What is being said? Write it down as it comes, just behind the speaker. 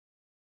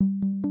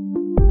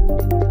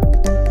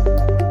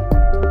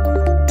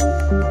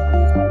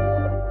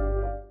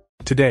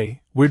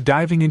Today, we're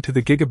diving into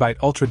the Gigabyte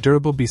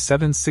ultra-durable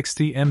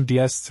B760M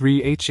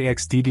DS3H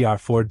AX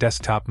DDR4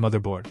 desktop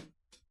motherboard.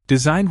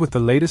 Designed with the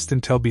latest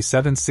Intel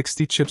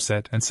B760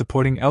 chipset and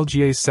supporting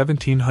LGA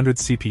 1700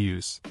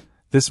 CPUs,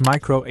 this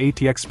micro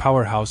ATX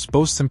powerhouse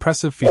boasts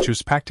impressive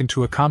features packed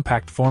into a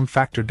compact form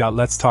factor.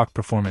 Let's talk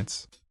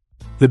performance.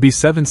 The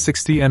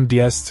B760M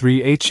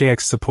DS3H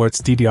AX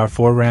supports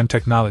DDR4 RAM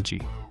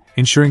technology,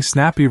 ensuring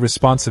snappy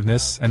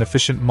responsiveness and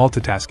efficient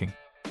multitasking.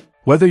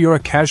 Whether you're a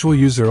casual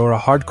user or a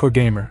hardcore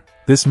gamer,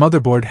 this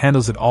motherboard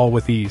handles it all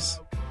with ease.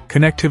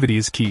 Connectivity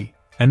is key,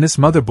 and this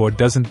motherboard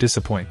doesn't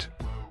disappoint.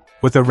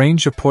 With a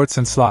range of ports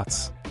and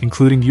slots,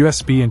 including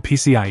USB and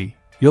PCIe,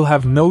 you'll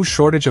have no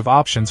shortage of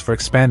options for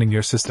expanding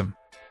your system.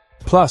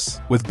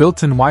 Plus, with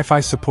built-in Wi-Fi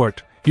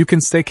support, you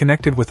can stay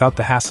connected without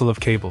the hassle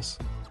of cables.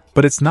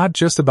 But it's not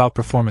just about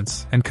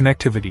performance and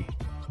connectivity.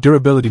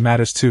 Durability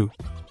matters too.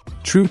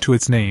 True to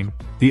its name,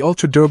 the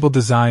ultra-durable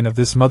design of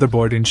this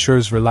motherboard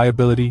ensures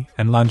reliability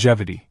and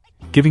longevity,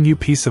 giving you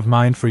peace of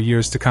mind for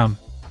years to come.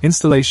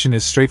 Installation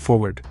is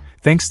straightforward,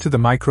 thanks to the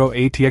micro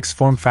ATX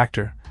form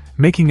factor,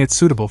 making it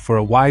suitable for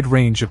a wide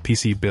range of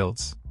PC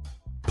builds.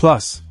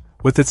 Plus,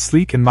 with its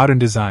sleek and modern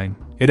design,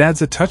 it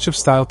adds a touch of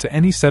style to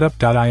any setup.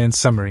 In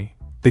summary,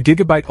 the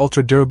Gigabyte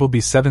ultra-durable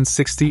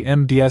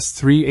B760M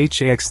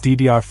DS3H AX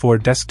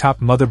DDR4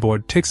 desktop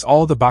motherboard ticks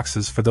all the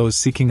boxes for those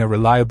seeking a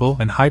reliable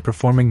and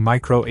high-performing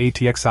micro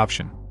ATX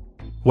option.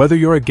 Whether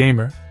you're a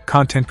gamer,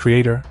 content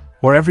creator,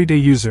 or everyday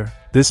user,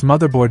 this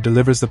motherboard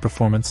delivers the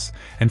performance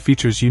and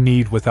features you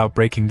need without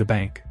breaking the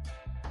bank.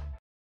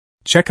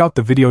 Check out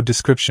the video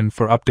description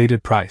for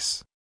updated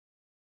price.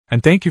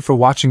 And thank you for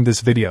watching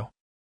this video.